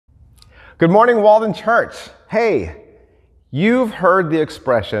Good morning, Walden Church. Hey, you've heard the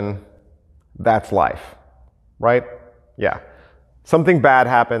expression, that's life, right? Yeah. Something bad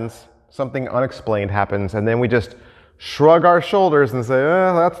happens, something unexplained happens, and then we just shrug our shoulders and say,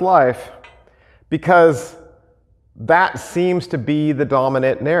 that's life. Because that seems to be the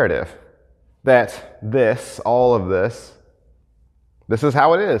dominant narrative. That all of this is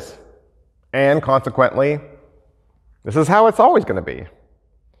how it is. And consequently, this is how it's always going to be.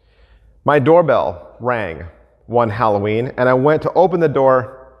 My doorbell rang one Halloween, and I went to open the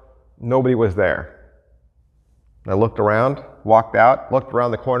door. Nobody was there. I looked around, walked out, looked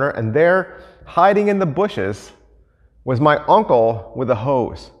around the corner, and there, hiding in the bushes, was my uncle with a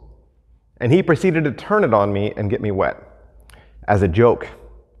hose. And he proceeded to turn it on me and get me wet. As a joke.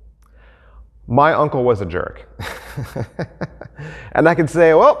 My uncle was a jerk. And I could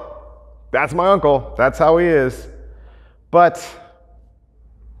say, well, that's my uncle. That's how he is. But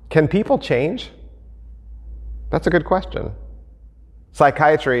can people change? That's a good question.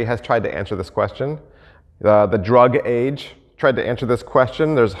 Psychiatry has tried to answer this question. The drug age tried to answer this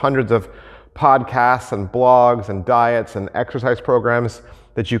question. There's hundreds of podcasts and blogs and diets and exercise programs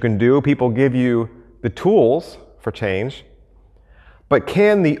that you can do. People give you the tools for change. But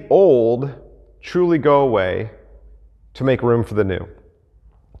can the old truly go away to make room for the new?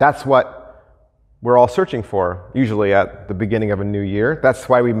 That's what we're all searching for, usually at the beginning of a new year. That's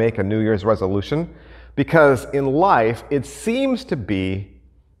why we make a New Year's resolution. Because in life, it seems to be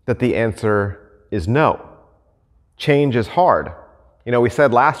that the answer is no. Change is hard. You know, we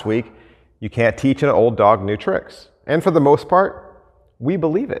said last week, you can't teach an old dog new tricks. And for the most part, we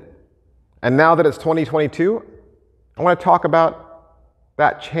believe it. And now that it's 2022, I want to talk about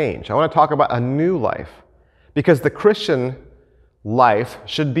that change. I want to talk about a new life. Because the Christian life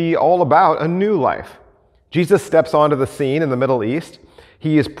should be all about a new life. Jesus steps onto the scene in the Middle East.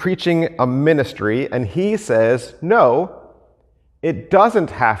 He is preaching a ministry, and he says, no, it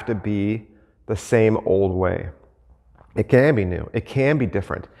doesn't have to be the same old way. It can be new. It can be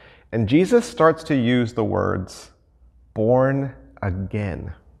different. And Jesus starts to use the words, born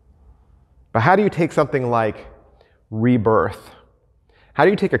again. But how do you take something like rebirth? How do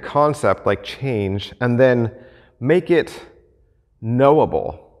you take a concept like change and then make it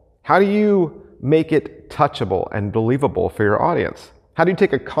knowable? How do you make it touchable and believable for your audience? How do you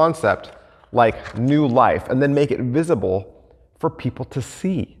take a concept like new life and then make it visible for people to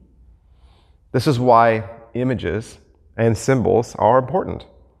see? This is why images and symbols are important. You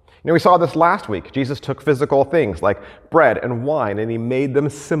know, we saw this last week. Jesus took physical things like bread and wine and he made them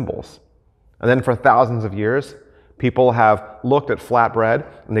symbols. And then for thousands of years, people have looked at flatbread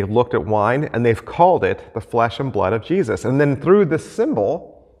and they've looked at wine and they've called it the flesh and blood of Jesus. And then through this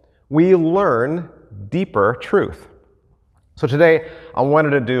symbol, we learn deeper truth. So today, I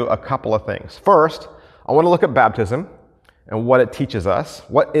wanted to do a couple of things. First, I want to look at baptism and what it teaches us,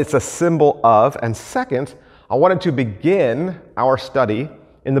 what it's a symbol of. And second, I wanted to begin our study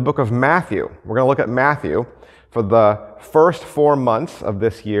in the book of Matthew. We're going to look at Matthew for the first 4 months of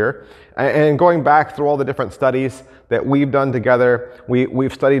this year. And going back through all the different studies that we've done together,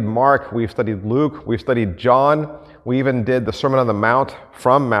 we've studied Mark, we've studied Luke, we've studied John, we even did the Sermon on the Mount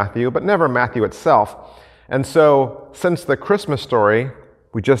from Matthew, but never Matthew itself. And so, since the Christmas story,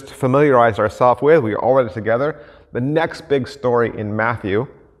 we just familiarized ourselves with, we all read it together, the next big story in Matthew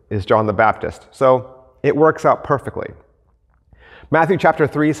is John the Baptist. So, it works out perfectly. Matthew chapter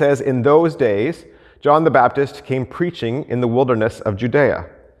 3 says, in those days, John the Baptist came preaching in the wilderness of Judea.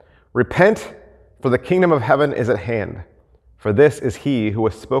 Repent, for the kingdom of heaven is at hand. For this is he who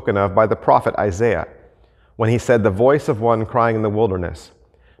was spoken of by the prophet Isaiah, when he said, the voice of one crying in the wilderness,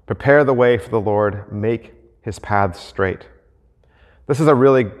 prepare the way for the Lord, make his paths straight. This is a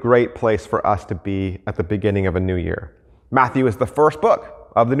really great place for us to be at the beginning of a new year. Matthew is the first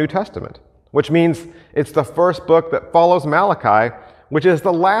book of the New Testament, which means it's the first book that follows Malachi, which is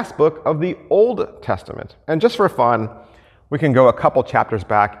the last book of the Old Testament. And just for fun, we can go a couple chapters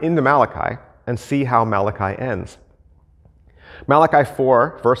back into Malachi and see how Malachi ends. Malachi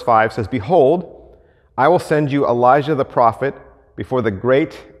 4, verse 5 says, behold, I will send you Elijah the prophet before the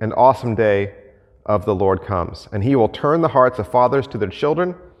great and awesome day of the Lord comes. And he will turn the hearts of fathers to their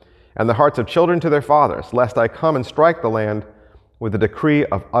children and the hearts of children to their fathers, lest I come and strike the land with a decree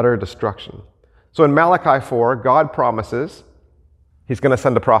of utter destruction. So in Malachi 4, God promises he's going to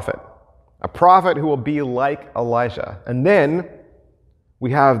send a prophet who will be like Elijah. And then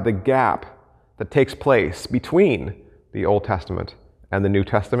we have the gap that takes place between the Old Testament and the New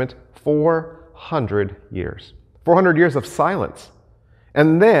Testament, 400 years. 400 years of silence.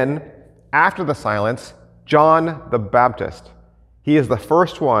 And then, after the silence, John the Baptist. He is the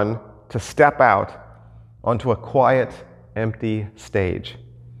first one to step out onto a quiet, empty stage.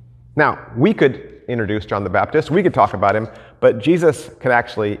 Now, we could introduce John the Baptist, we could talk about him, but Jesus could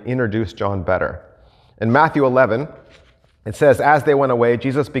actually introduce John better. In Matthew 11, it says, as they went away,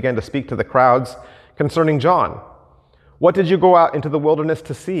 Jesus began to speak to the crowds concerning John. What did you go out into the wilderness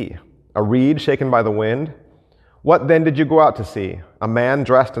to see? A reed shaken by the wind? What then did you go out to see? A man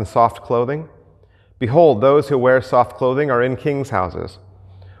dressed in soft clothing? Behold, those who wear soft clothing are in kings' houses.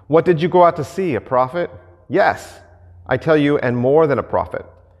 What did you go out to see? A prophet? Yes, I tell you, and more than a prophet.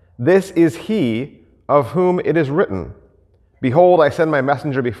 This is he of whom it is written, behold, I send my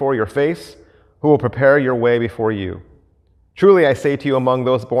messenger before your face, who will prepare your way before you. Truly I say to you, among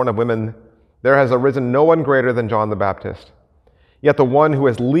those born of women, there has arisen no one greater than John the Baptist. Yet the one who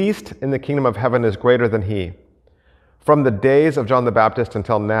is least in the kingdom of heaven is greater than he. From the days of John the Baptist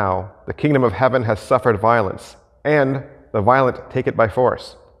until now, the kingdom of heaven has suffered violence, and the violent take it by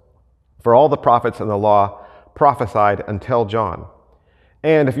force. For all the prophets and the law prophesied until John.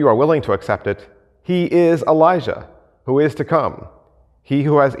 And if you are willing to accept it, he is Elijah, who is to come. He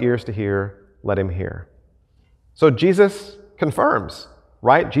who has ears to hear, let him hear. So Jesus confirms,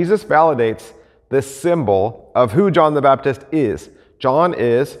 right? Jesus validates this symbol of who John the Baptist is. John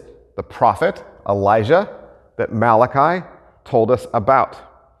is the prophet, Elijah, that Malachi told us about,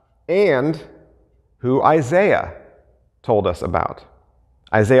 and who Isaiah told us about.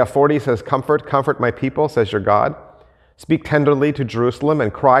 Isaiah 40 says, comfort, comfort my people, says your God. Speak tenderly to Jerusalem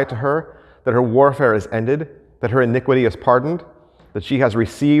and cry to her that her warfare is ended, that her iniquity is pardoned, that she has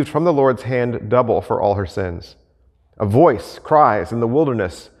received from the Lord's hand double for all her sins. A voice cries in the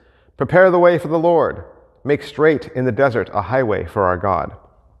wilderness, prepare the way for the Lord, make straight in the desert a highway for our God.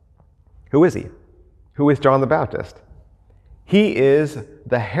 Who is he? Who is John the Baptist? He is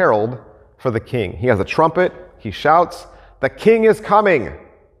the herald for the king. He has a trumpet, he shouts, the king is coming,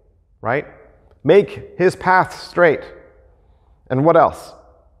 right? Make his path straight. And what else?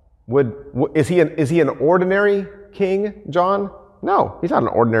 Is he an ordinary king, John? No, he's not an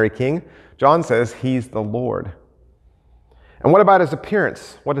ordinary king. John says he's the Lord. And what about his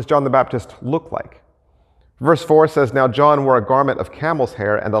appearance? What does John the Baptist look like? Verse 4 says, now John wore a garment of camel's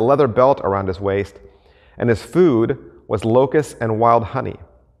hair and a leather belt around his waist, and his food was locusts and wild honey.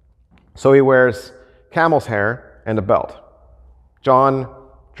 So he wears camel's hair and a belt. John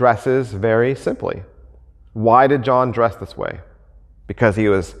dresses very simply. Why did John dress this way? Because he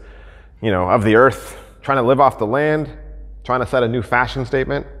was, of the earth, trying to live off the land, trying to set a new fashion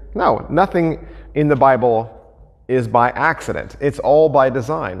statement? No, nothing in the Bible is by accident. It's all by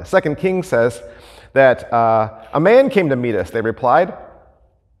design. 2 Kings says that a man came to meet us, they replied,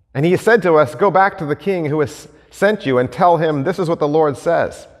 and he said to us, go back to the king who has sent you and tell him, this is what the Lord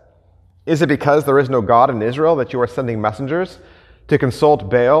says. Is it because there is no God in Israel that you are sending messengers to consult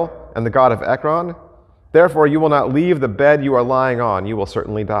Baal and the God of Ekron? Therefore you will not leave the bed you are lying on, you will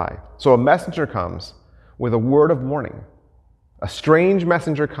certainly die. So a messenger comes with a word of warning. A strange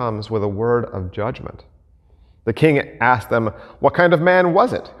messenger comes with a word of judgment. The king asked them, what kind of man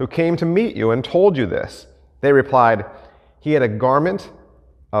was it who came to meet you and told you this? They replied, he had a garment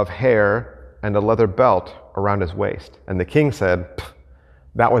of hair and a leather belt around his waist. And the king said,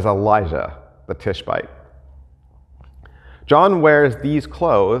 that was Elijah the Tishbite. John wears these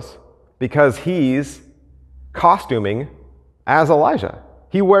clothes because he's costuming as Elijah.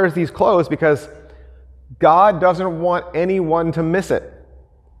 He wears these clothes because God doesn't want anyone to miss it.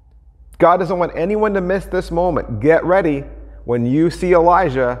 God doesn't want anyone to miss this moment. Get ready. When you see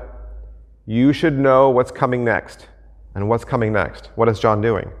Elijah, you should know what's coming next. And what's coming next? What is John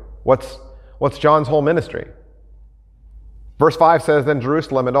doing? What's John's whole ministry? Verse 5 says, then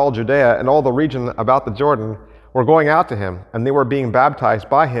Jerusalem and all Judea and all the region about the Jordan were going out to him, and they were being baptized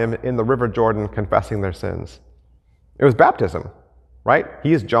by him in the river Jordan, confessing their sins. It was baptism, right?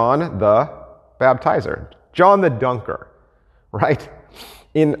 He is John the baptizer, John the dunker, right?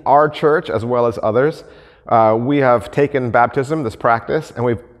 In our church, as well as others, we have taken baptism, this practice, and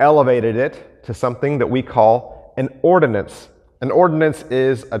we've elevated it to something that we call an ordinance. An ordinance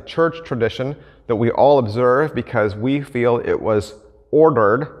is a church tradition that we all observe because we feel it was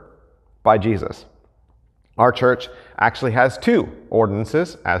ordered by Jesus. Our church actually has two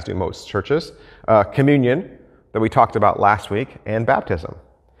ordinances, as do most churches, communion, that we talked about last week, and baptism.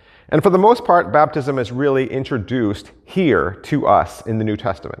 And for the most part, baptism is really introduced here to us in the New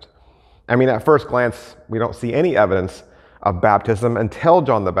Testament. I mean, at first glance, we don't see any evidence of baptism until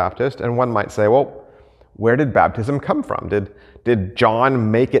John the Baptist, and one might say, well, where did baptism come from? Did John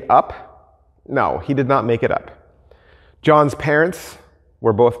make it up? No, he did not make it up. John's parents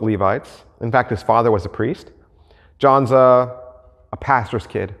were both Levites. In fact, his father was a priest. John's a pastor's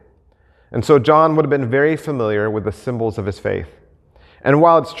kid. And so John would have been very familiar with the symbols of his faith. And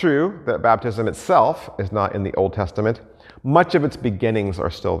while it's true that baptism itself is not in the Old Testament, much of its beginnings are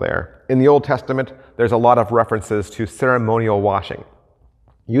still there. In the Old Testament, there's a lot of references to ceremonial washing,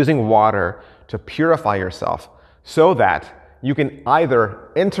 using water to purify yourself so that you can either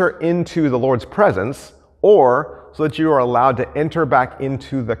enter into the Lord's presence or so that you are allowed to enter back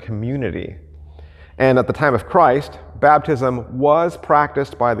into the community. And at the time of Christ, baptism was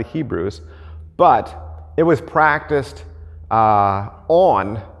practiced by the Hebrews, but it was practiced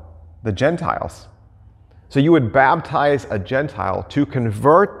on the Gentiles. So you would baptize a Gentile to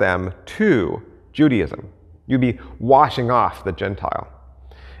convert them to Judaism. You'd be washing off the Gentile.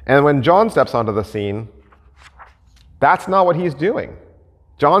 And when John steps onto the scene, that's not what he's doing.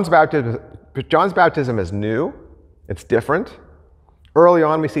 John's baptism is new. It's different. Early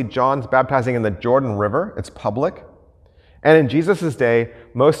on, we see John's baptizing in the Jordan River. It's public. And in Jesus' day,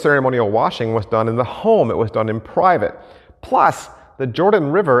 most ceremonial washing was done in the home. It was done in private. Plus, the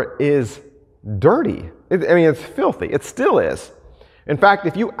Jordan River is dirty. It's filthy. It still is. In fact,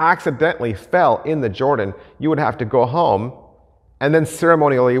 if you accidentally fell in the Jordan, you would have to go home and then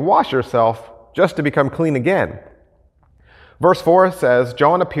ceremonially wash yourself just to become clean again. Verse 4 says,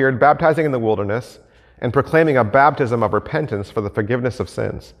 John appeared baptizing in the wilderness and proclaiming a baptism of repentance for the forgiveness of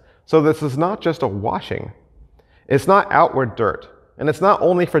sins. So this is not just a washing. It's not outward dirt. And it's not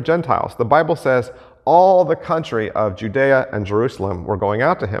only for Gentiles. The Bible says all the country of Judea and Jerusalem were going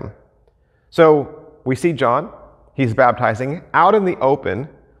out to him. So we see John. He's baptizing out in the open.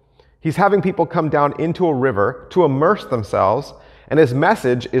 He's having people come down into a river to immerse themselves. And his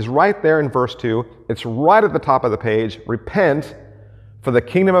message is right there in verse 2. It's right at the top of the page. Repent, for the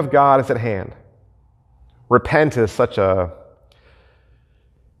kingdom of God is at hand. Repent is such a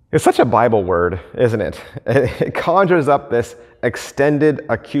Bible word, isn't it? It conjures up this extended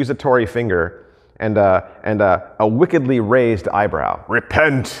accusatory finger and a wickedly raised eyebrow.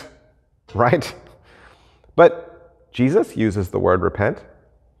 Repent, right? But Jesus uses the word repent.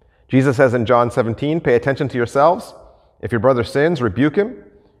 Jesus says in John 17, pay attention to yourselves. If your brother sins, rebuke him.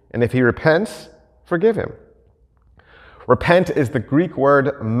 And if he repents, forgive him. Repent is the Greek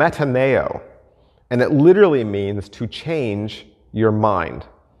word metaneo. And it literally means to change your mind.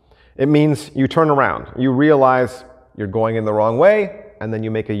 It means you turn around. You realize you're going in the wrong way, and then you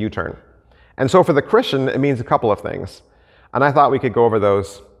make a U-turn. And so for the Christian, it means a couple of things. And I thought we could go over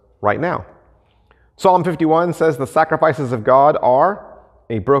those right now. Psalm 51 says the sacrifices of God are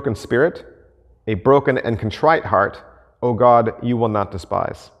a broken spirit, a broken and contrite heart. O God, you will not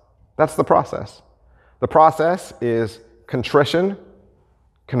despise. That's the process. The process is contrition,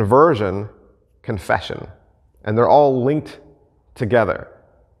 conversion, confession. And they're all linked together.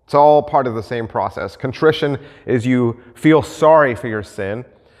 It's all part of the same process. Contrition is you feel sorry for your sin.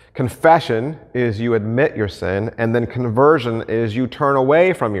 Confession is you admit your sin. And then conversion is you turn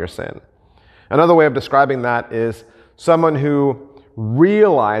away from your sin. Another way of describing that is someone who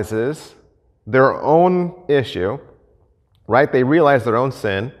realizes their own issue, right? They realize their own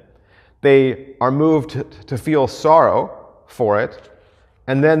sin. They are moved to feel sorrow for it.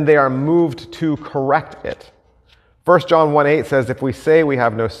 And then they are moved to correct it. 1 John 1:8 says, if we say we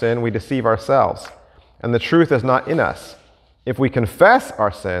have no sin, we deceive ourselves, and the truth is not in us. If we confess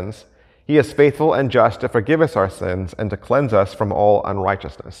our sins, he is faithful and just to forgive us our sins and to cleanse us from all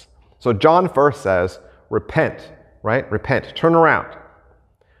unrighteousness. So John first says, repent, right? Repent, turn around.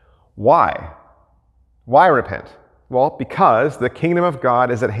 Why? Why repent? Well, because the kingdom of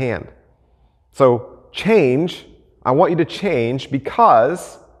God is at hand. So change. I want you to change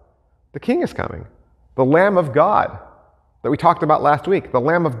because the king is coming. The Lamb of God that we talked about last week. The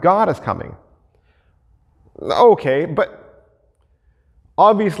Lamb of God is coming. Okay, but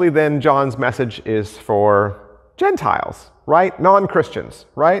obviously then John's message is for Gentiles, right? Non-Christians,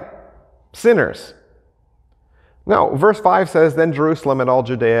 right? Sinners. No, verse 5 says, then Jerusalem and all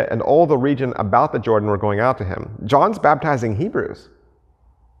Judea and all the region about the Jordan were going out to him. John's baptizing Hebrews.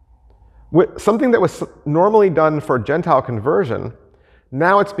 Something that was normally done for Gentile conversion,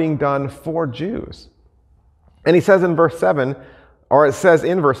 now it's being done for Jews. And he says in verse 7, or it says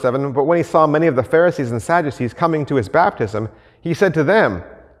in verse 7, but when he saw many of the Pharisees and Sadducees coming to his baptism, he said to them,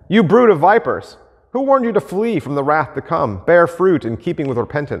 you brood of vipers, who warned you to flee from the wrath to come? Bear fruit in keeping with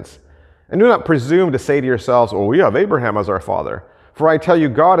repentance. And do not presume to say to yourselves, oh, we have Abraham as our father. For I tell you,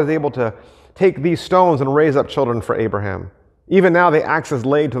 God is able to take these stones and raise up children for Abraham. Even now the axe is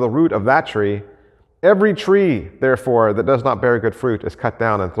laid to the root of that tree. Every tree, therefore, that does not bear good fruit is cut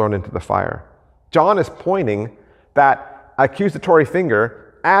down and thrown into the fire. John is pointing that accusatory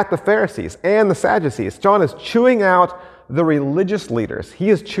finger at the Pharisees and the Sadducees. John is chewing out the religious leaders. He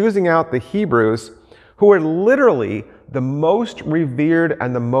is choosing out the Hebrews who are literally the most revered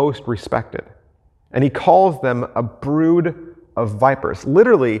and the most respected. And he calls them a brood of vipers.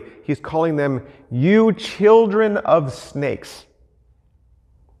 Literally, he's calling them, you children of snakes.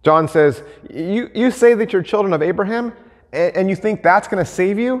 John says, you say that you're children of Abraham, and you think that's going to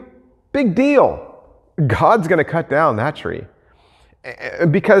save you? Big deal. God's going to cut down that tree.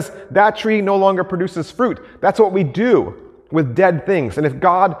 Because that tree no longer produces fruit. That's what we do with dead things. And if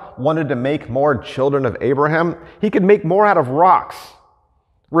God wanted to make more children of Abraham, he could make more out of rocks.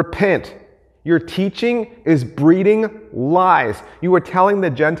 Repent. Your teaching is breeding lies. You are telling the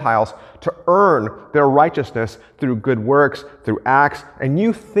Gentiles to earn their righteousness through good works, through acts, and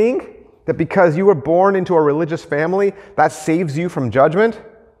you think that because you were born into a religious family, that saves you from judgment?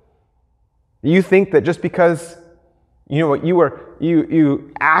 You think that just because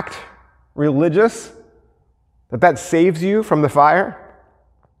you act religious, that saves you from the fire?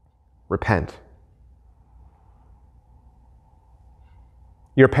 Repent.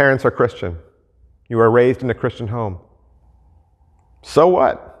 Your parents are Christian. You were raised in a Christian home. So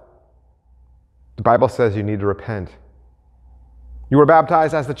what? The Bible says you need to repent. You were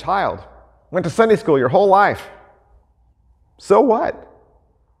baptized as a child. Went to Sunday school your whole life. So what?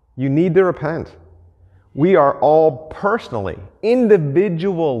 You need to repent. We are all personally,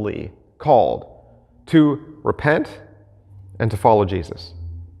 individually called to repent and to follow Jesus.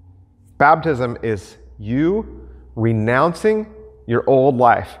 Baptism is you renouncing your old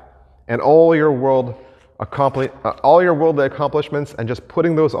life and all your worldly accomplishments and just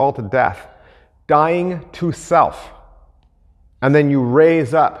putting those all to death, dying to self, and then you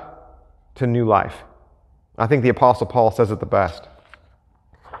raise up to new life. I think the Apostle Paul says it the best.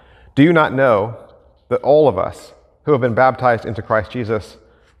 Do you not know that all of us who have been baptized into Christ Jesus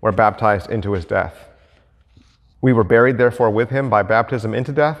were baptized into his death? We were buried, therefore, with him by baptism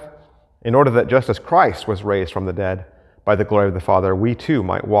into death, in order that just as Christ was raised from the dead by the glory of the Father, we too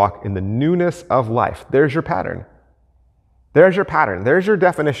might walk in the newness of life. There's your pattern. There's your pattern. There's your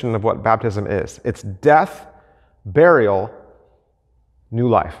definition of what baptism is. It's death, burial, new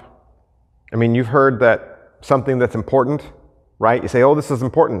life. I mean, you've heard that something that's important, right? You say, oh, this is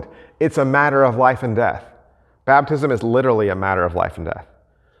important. It's a matter of life and death. Baptism is literally a matter of life and death.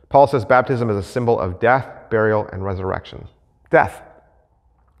 Paul says baptism is a symbol of death, burial, and resurrection. Death.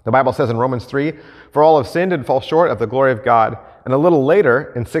 The Bible says in Romans 3, for all have sinned and fall short of the glory of God. And a little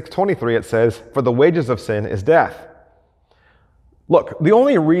later, in 6:23, it says, for the wages of sin is death. Look, the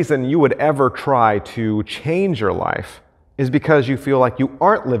only reason you would ever try to change your life is because you feel like you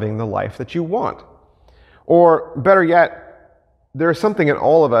aren't living the life that you want. Or better yet, there's something in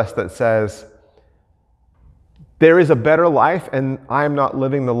all of us that says, there is a better life and I'm not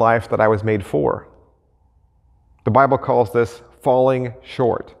living the life that I was made for. The Bible calls this falling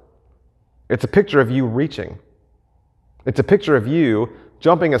short. It's a picture of you reaching. It's a picture of you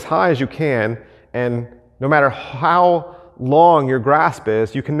jumping as high as you can, and no matter how long your grasp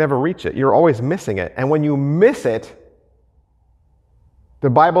is, you can never reach it. You're always missing it. And when you miss it, the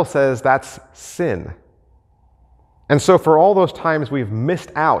Bible says that's sin. And so for all those times we've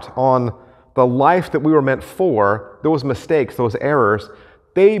missed out on the life that we were meant for, those mistakes, those errors,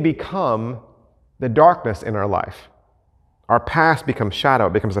 they become the darkness in our life. Our past becomes shadow,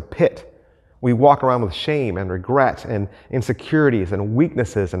 it becomes a pit. We walk around with shame and regret and insecurities and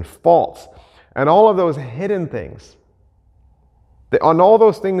weaknesses and faults and all of those hidden things. On all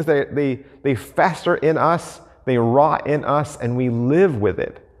those things, they fester in us, they rot in us, and we live with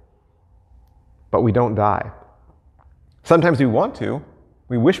it. But we don't die. Sometimes we want to.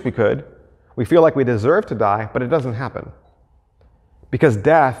 We wish we could. We feel like we deserve to die, but it doesn't happen. Because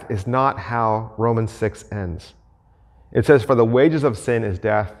death is not how Romans 6 ends. It says, for the wages of sin is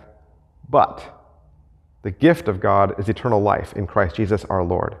death, but the gift of God is eternal life in Christ Jesus our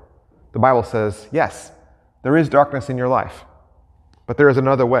Lord. The Bible says, yes, there is darkness in your life, but there is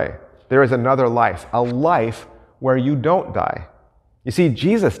another way. There is another life, a life where you don't die. You see,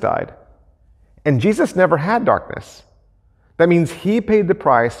 Jesus died, and Jesus never had darkness. That means he paid the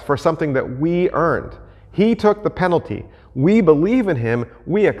price for something that we earned. He took the penalty. We believe in him,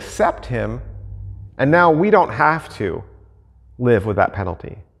 we accept him, and now we don't have to live with that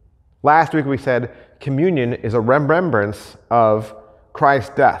penalty. Last week we said communion is a remembrance of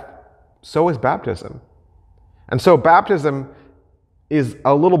Christ's death. So is baptism. And so baptism is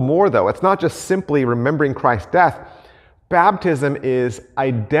a little more, though. It's not just simply remembering Christ's death. Baptism is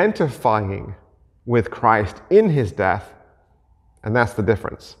identifying with Christ in his death, and that's the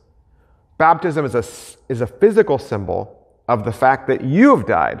difference. Baptism is a physical symbol of the fact that you've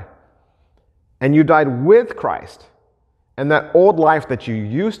died, and you died with Christ. And that old life that you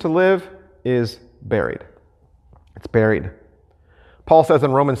used to live is buried. It's buried. Paul says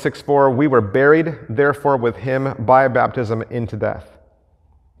in Romans 6:4, we were buried, therefore, with him by baptism into death.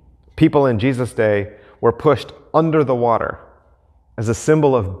 People in Jesus' day were pushed under the water as a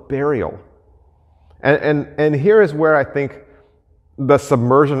symbol of burial. And here is where I think the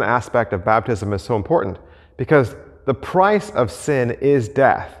submersion aspect of baptism is so important, because the price of sin is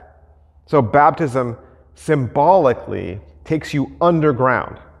death. So baptism symbolically takes you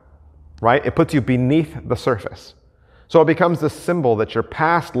underground, right? It puts you beneath the surface. So it becomes the symbol that your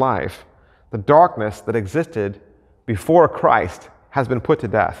past life, the darkness that existed before Christ, has been put to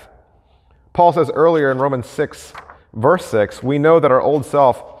death. Paul says earlier in Romans 6, verse 6, we know that our old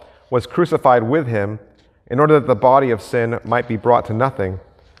self was crucified with him in order that the body of sin might be brought to nothing,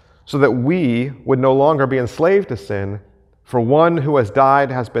 so that we would no longer be enslaved to sin, for one who has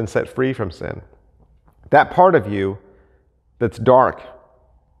died has been set free from sin. That part of you that's dark,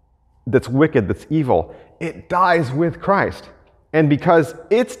 that's wicked, that's evil, it dies with Christ. And because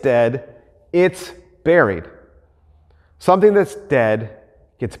it's dead, it's buried. Something that's dead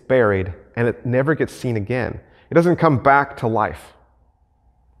gets buried, and it never gets seen again. It doesn't come back to life.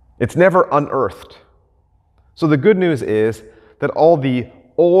 It's never unearthed. So the good news is that all the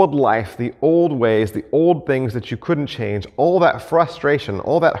old life, the old ways, the old things that you couldn't change, all that frustration,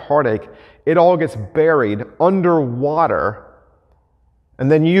 all that heartache, it all gets buried underwater,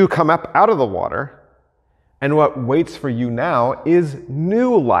 and then you come up out of the water, and what waits for you now is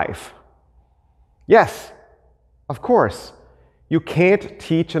new life. Yes, of course, you can't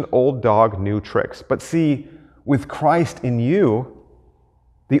teach an old dog new tricks, but see, with Christ in you,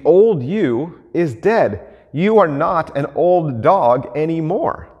 the old you is dead. You are not an old dog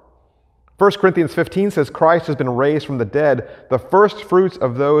anymore. 1 Corinthians 15 says, Christ has been raised from the dead, the first fruits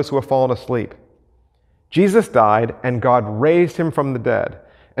of those who have fallen asleep. Jesus died, and God raised him from the dead.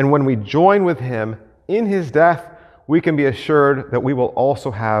 And when we join with him in his death, we can be assured that we will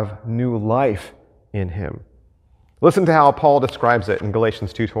also have new life in him. Listen to how Paul describes it in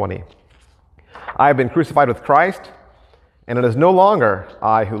Galatians 2:20. I have been crucified with Christ, and it is no longer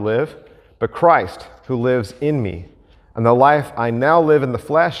I who live, but Christ who lives in me. And the life I now live in the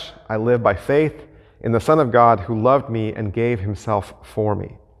flesh, I live by faith in the Son of God who loved me and gave himself for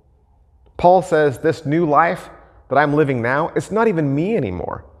me. Paul says this new life that I'm living now, it's not even me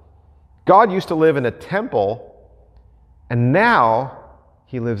anymore. God used to live in a temple, and now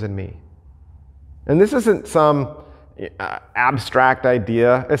he lives in me. And this isn't some abstract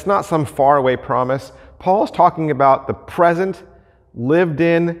idea. It's not some faraway promise. Paul's talking about the present, lived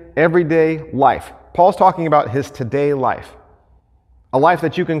in, everyday life. Paul's talking about his today life, a life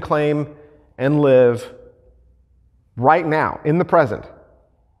that you can claim and live right now, in the present.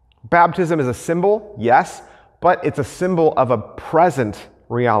 Baptism is a symbol, yes, but it's a symbol of a present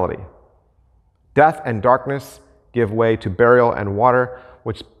reality. Death and darkness give way to burial and water,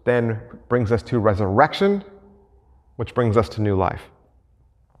 which then brings us to resurrection, which brings us to new life.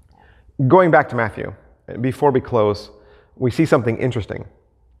 Going back to Matthew, before we close, we see something interesting.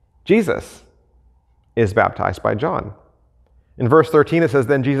 Jesus is baptized by John. In verse 13, it says,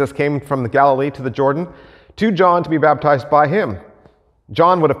 Then Jesus came from the Galilee to the Jordan to John to be baptized by him.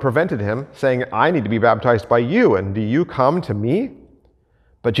 John would have prevented him, saying, I need to be baptized by you, and do you come to me?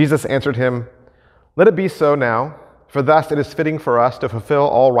 But Jesus answered him, Let it be so now, for thus it is fitting for us to fulfill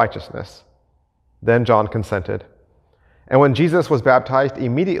all righteousness. Then John consented. And when Jesus was baptized,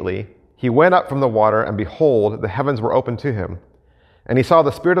 immediately he went up from the water, and behold, the heavens were opened to him. And he saw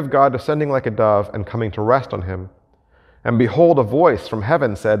the Spirit of God descending like a dove and coming to rest on him. And behold, a voice from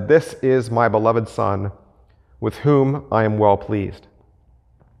heaven said, This is my beloved Son, with whom I am well pleased.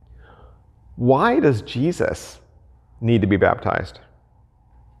 Why does Jesus need to be baptized?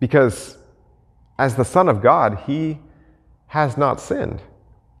 Because as the Son of God, he has not sinned.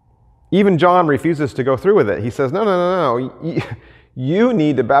 Even John refuses to go through with it. He says, No. You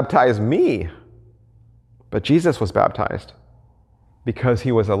need to baptize me. But Jesus was baptized because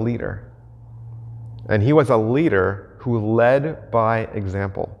he was a leader. And he was a leader who led by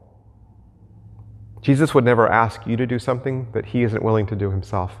example. Jesus would never ask you to do something that he isn't willing to do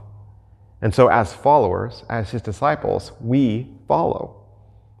himself. And so as followers, as his disciples, we follow.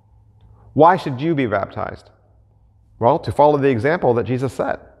 Why should you be baptized? Well, to follow the example that Jesus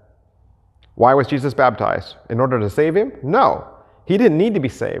set. Why was Jesus baptized? In order to save him? No. He didn't need to be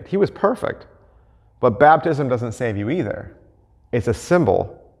saved. He was perfect. But baptism doesn't save you either. It's a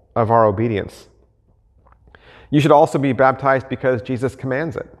symbol of our obedience. You should also be baptized because Jesus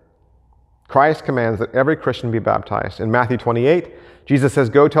commands it. Christ commands that every Christian be baptized. In Matthew 28, Jesus says,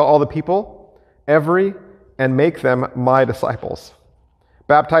 Go tell all the people, every and make them my disciples.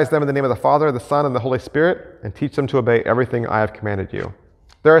 Baptize them in the name of the Father, the Son, and the Holy Spirit, and teach them to obey everything I have commanded you.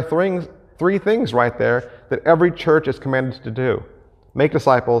 There are three things right there that every church is commanded to do. Make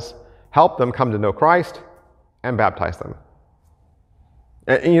disciples, help them come to know Christ, and baptize them.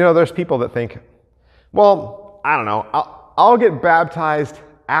 And there's people that think, well, I don't know, I'll get baptized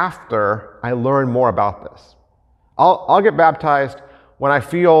after I learn more about this. I'll get baptized when I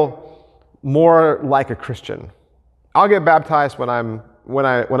feel more like a Christian. I'll get baptized when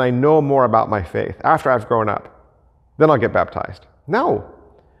I know more about my faith, after I've grown up. Then I'll get baptized. No.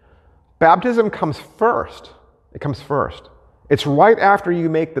 Baptism comes first. It comes first. It's right after you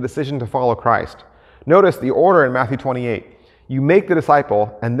make the decision to follow Christ. Notice the order in Matthew 28. You make the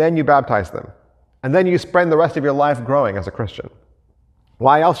disciple, and then you baptize them. And then you spend the rest of your life growing as a Christian.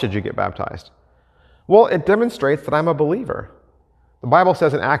 Why else should you get baptized? Well, it demonstrates that I'm a believer. The Bible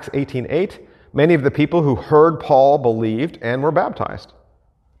says in Acts 18:8, many of the people who heard Paul believed and were baptized.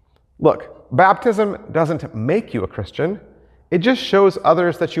 Look, baptism doesn't make you a Christian. It just shows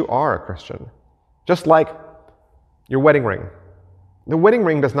others that you are a Christian. Just like your wedding ring. The wedding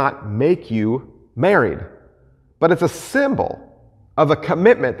ring does not make you married, but it's a symbol of a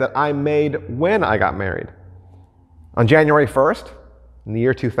commitment that I made when I got married. On January 1st, in the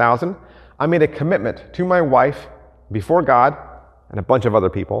year 2000, I made a commitment to my wife before God and a bunch of other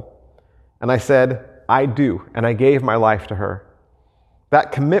people. And I said, I do, and I gave my life to her.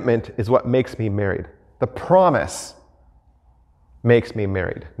 That commitment is what makes me married. The promise makes me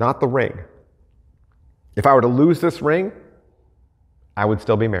married, not the ring. If I were to lose this ring, I would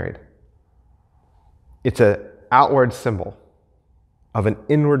still be married. It's an outward symbol of an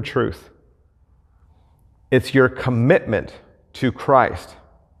inward truth. It's your commitment to Christ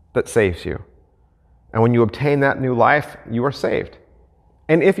that saves you. And when you obtain that new life, you are saved.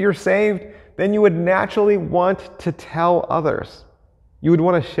 And if you're saved, then you would naturally want to tell others. You would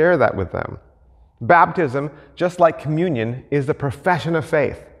want to share that with them. Baptism, just like communion, is the profession of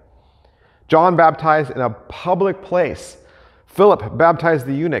faith. John baptized in a public place. Philip baptized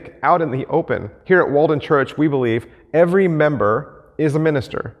the eunuch out in the open. Here at Walden Church, we believe every member is a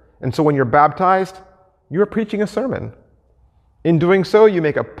minister. And so when you're baptized, you're preaching a sermon. In doing so, you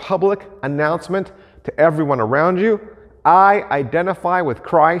make a public announcement to everyone around you. I identify with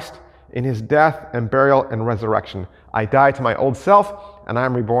Christ in his death and burial and resurrection. I die to my old self, and I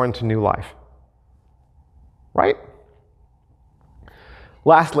am reborn to new life. Right?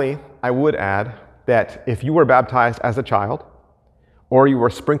 Lastly, I would add that if you were baptized as a child, or you were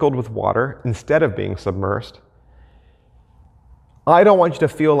sprinkled with water instead of being submersed, I don't want you to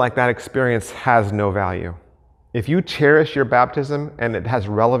feel like that experience has no value. If you cherish your baptism and it has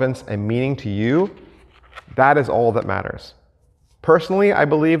relevance and meaning to you, that is all that matters. Personally, I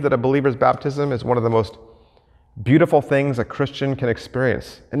believe that a believer's baptism is one of the most beautiful things a Christian can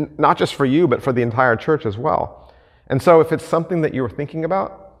experience. And not just for you, but for the entire church as well. And so if it's something that you were thinking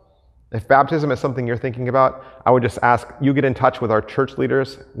about, if baptism is something you're thinking about, I would just ask you get in touch with our church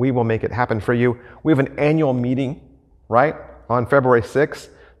leaders. We will make it happen for you. We have an annual meeting, right, on February 6th.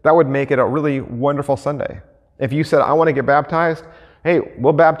 That would make it a really wonderful Sunday. If you said, I want to get baptized, hey,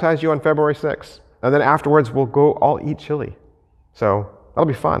 we'll baptize you on February 6th. And then afterwards, we'll go all eat chili. So that'll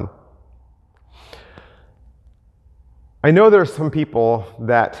be fun. I know there's some people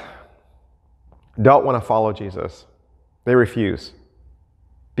that don't want to follow Jesus. They refuse.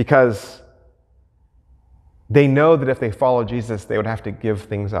 Because they know that if they follow Jesus, they would have to give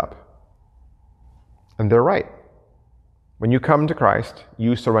things up. And they're right. When you come to Christ,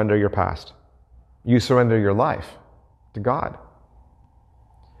 you surrender your past. You surrender your life to God.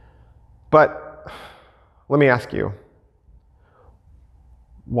 But let me ask you,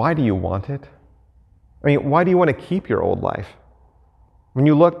 why do you want it? I mean, why do you want to keep your old life? When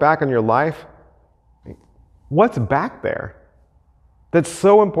you look back on your life, what's back there that's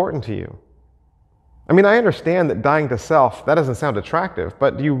so important to you? I mean, I understand that dying to self, that doesn't sound attractive,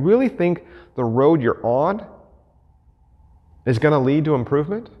 but do you really think the road you're on is going to lead to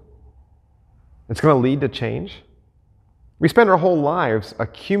improvement? It's going to lead to change? We spend our whole lives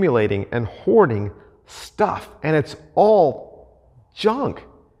accumulating and hoarding stuff, and it's all junk.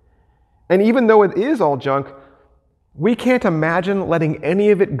 And even though it is all junk, we can't imagine letting any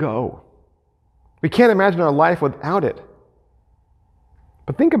of it go. We can't imagine our life without it.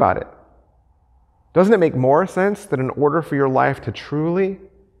 But think about it. Doesn't it make more sense that in order for your life to truly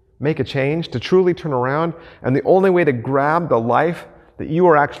make a change, to truly turn around, and the only way to grab the life that you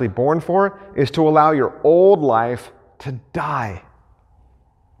are actually born for is to allow your old life to die?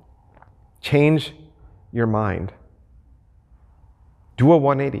 Change your mind. Do a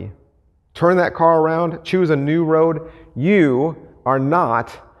 180. Turn that car around, choose a new road. You are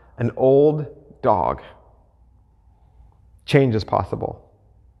not an old dog. Change is possible.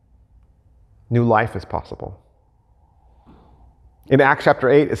 New life is possible. In Acts chapter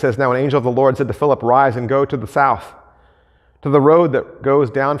 8, it says, "Now an angel of the Lord said to Philip, 'Rise and go to the south, to the road that goes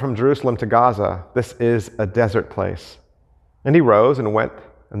down from Jerusalem to Gaza. This is a desert place.' And he rose and went,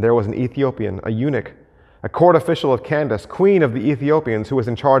 and there was an Ethiopian, a eunuch, a court official of Candace, queen of the Ethiopians, who was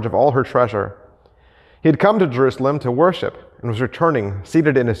in charge of all her treasure. He had come to Jerusalem to worship and was returning,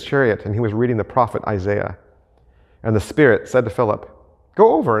 seated in his chariot, and he was reading the prophet Isaiah. And the Spirit said to Philip,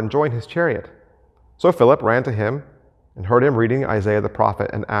 'Go over and join his chariot.' So Philip ran to him and heard him reading Isaiah the prophet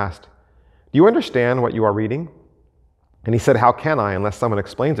and asked, 'Do you understand what you are reading?' And he said, 'How can I unless someone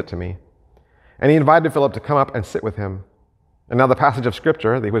explains it to me?' And he invited Philip to come up and sit with him. And now the passage of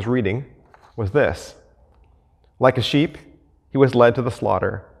scripture that he was reading was this: 'Like a sheep, he was led to the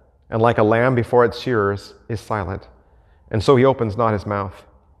slaughter, and like a lamb before its shearers is silent. And so he opens not his mouth.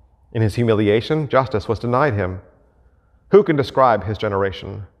 In his humiliation, justice was denied him. Who can describe his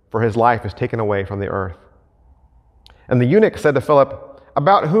generation? For his life is taken away from the earth.' And the eunuch said to Philip,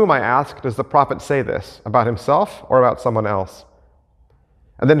 'About whom, I ask, does the prophet say this? About himself or about someone else?'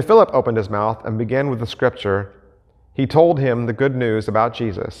 And then Philip opened his mouth and began with the scripture. He told him the good news about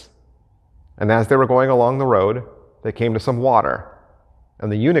Jesus. And as they were going along the road, they came to some water.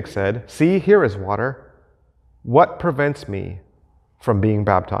 And the eunuch said, 'See, here is water. What prevents me from being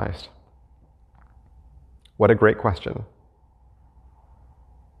baptized?'" What a great question.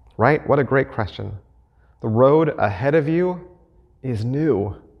 Right? What a great question. The road ahead of you is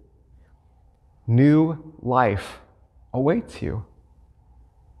new. New life awaits you.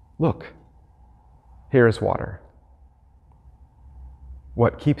 Look, here is water.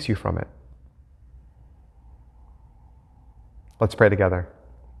 What keeps you from it? Let's pray together.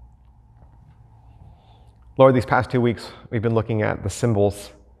 Lord, these past 2 weeks, we've been looking at the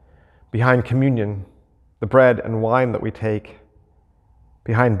symbols behind communion, the bread and wine that we take,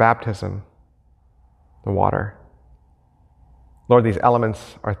 behind baptism, the water. Lord, these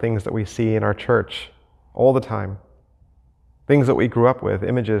elements are things that we see in our church all the time, things that we grew up with,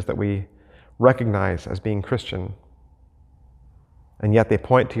 images that we recognize as being Christian, and yet they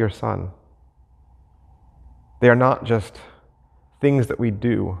point to your Son. They are not just things that we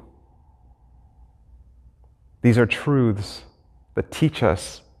do. These are truths that teach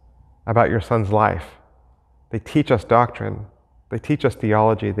us about your Son's life. They teach us doctrine. They teach us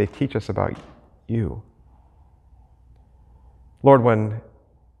theology. They teach us about you. Lord, when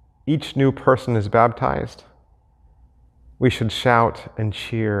each new person is baptized, we should shout and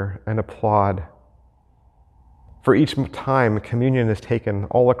cheer and applaud. For each time communion is taken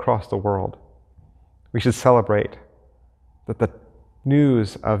all across the world, we should celebrate that the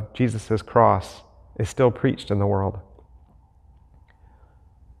news of Jesus' cross is still preached in the world.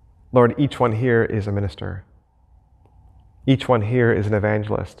 Lord, each one here is a minister. Each one here is an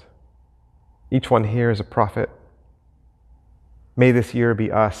evangelist. Each one here is a prophet. May this year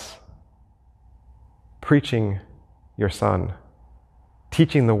be us preaching your Son,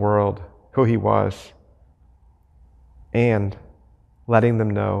 teaching the world who he was, and letting them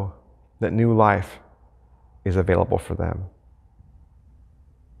know that new life is available for them.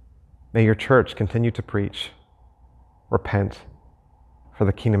 May your church continue to preach, repent, for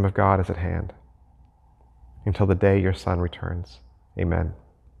the kingdom of God is at hand, until the day your Son returns. Amen.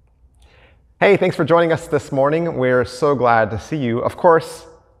 Hey, thanks for joining us this morning. We're so glad to see you. Of course,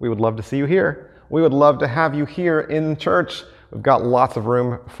 we would love to see you here. We would love to have you here in church. We've got lots of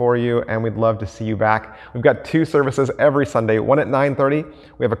room for you, and we'd love to see you back. We've got 2 services every Sunday, one at 9:30.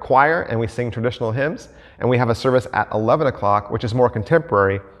 We have a choir, and we sing traditional hymns. And we have a service at 11 o'clock, which is more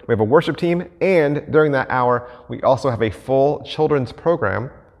contemporary. We have a worship team, and during that hour, we also have a full children's program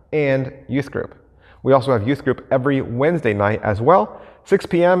and youth group. We also have youth group every Wednesday night as well. 6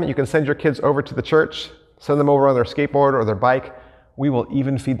 p.m., you can send your kids over to the church, send them over on their skateboard or their bike. We will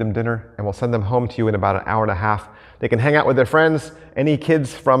even feed them dinner, and we'll send them home to you in about an hour and a half. They can hang out with their friends. Any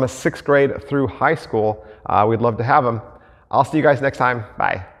kids from 6th grade through high school, we'd love to have them. I'll see you guys next time.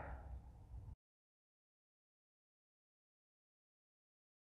 Bye.